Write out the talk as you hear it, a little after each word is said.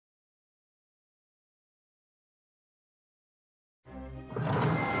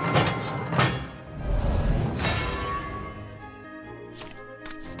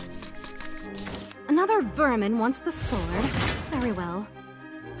Another vermin wants the sword. Very well.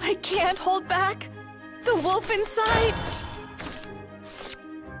 I can't hold back. The wolf inside.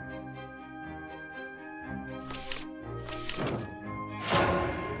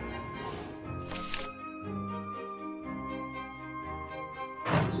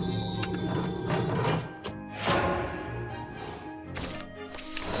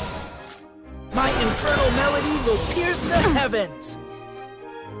 My infernal melody will pierce the heavens!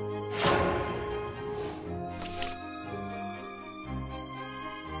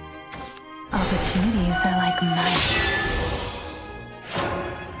 Opportunities are like mice.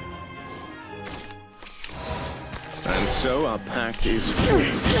 And so our pact is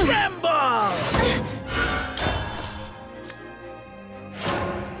Tremble!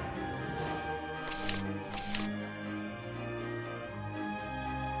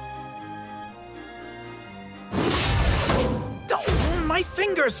 Oh, my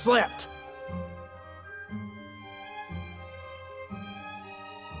finger slipped!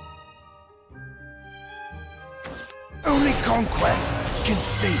 Only conquest can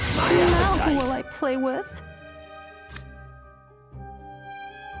sate my Now appetite. who will I play with?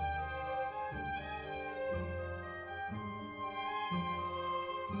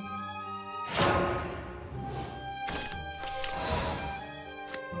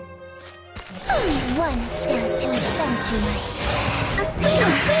 Only one stands to ascend tonight. A clear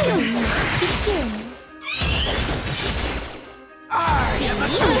begins. I am a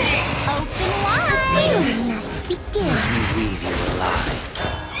king! Open wide. A clear night begins. Leave you alive.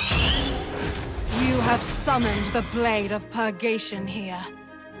 You have summoned the blade of purgation here.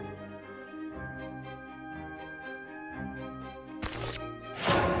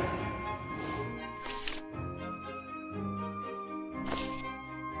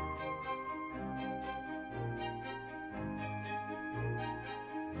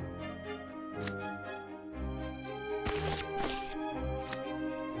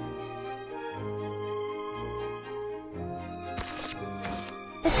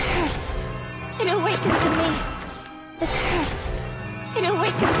 The curse. It awakens in me. The curse. It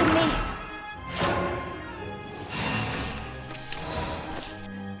awakens in me.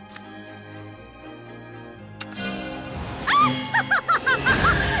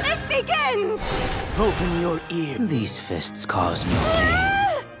 It begins! Open your ear. These fists cause no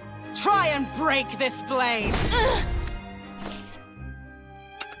pain. Try and break this blade.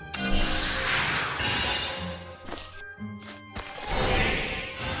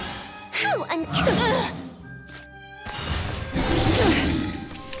 How uncouth.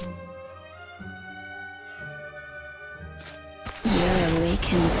 Your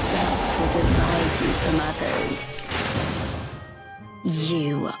awakened self will divide you from others.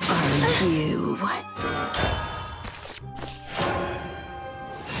 You are you.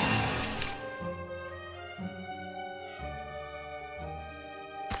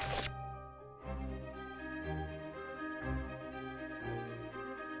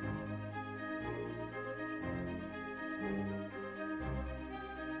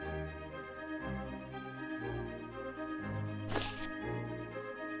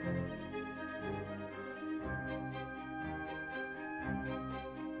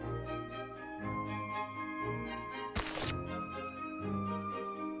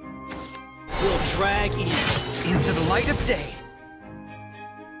 We'll drag in into the light of day.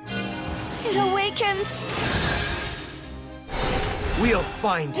 It awakens. We'll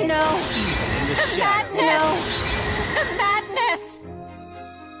find you. No. Even in the shadows. No. The madness.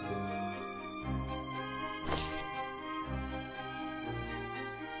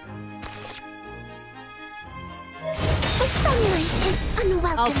 The sunlight is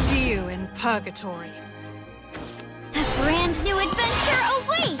unwelcome. I'll see you in purgatory. A brand new adventure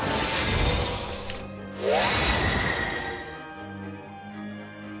awaits.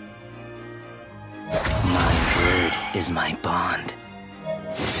 My word is my bond.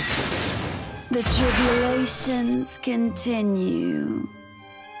 The tribulations continue.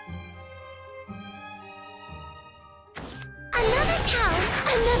 Another town,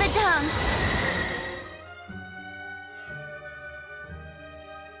 another dance.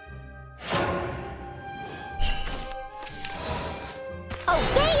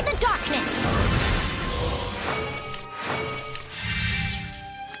 Obey the darkness.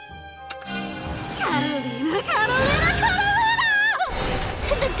 Catalina, Catalina, Catalina!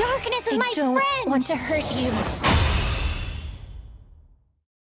 The darkness is my I don't friend. want to hurt you.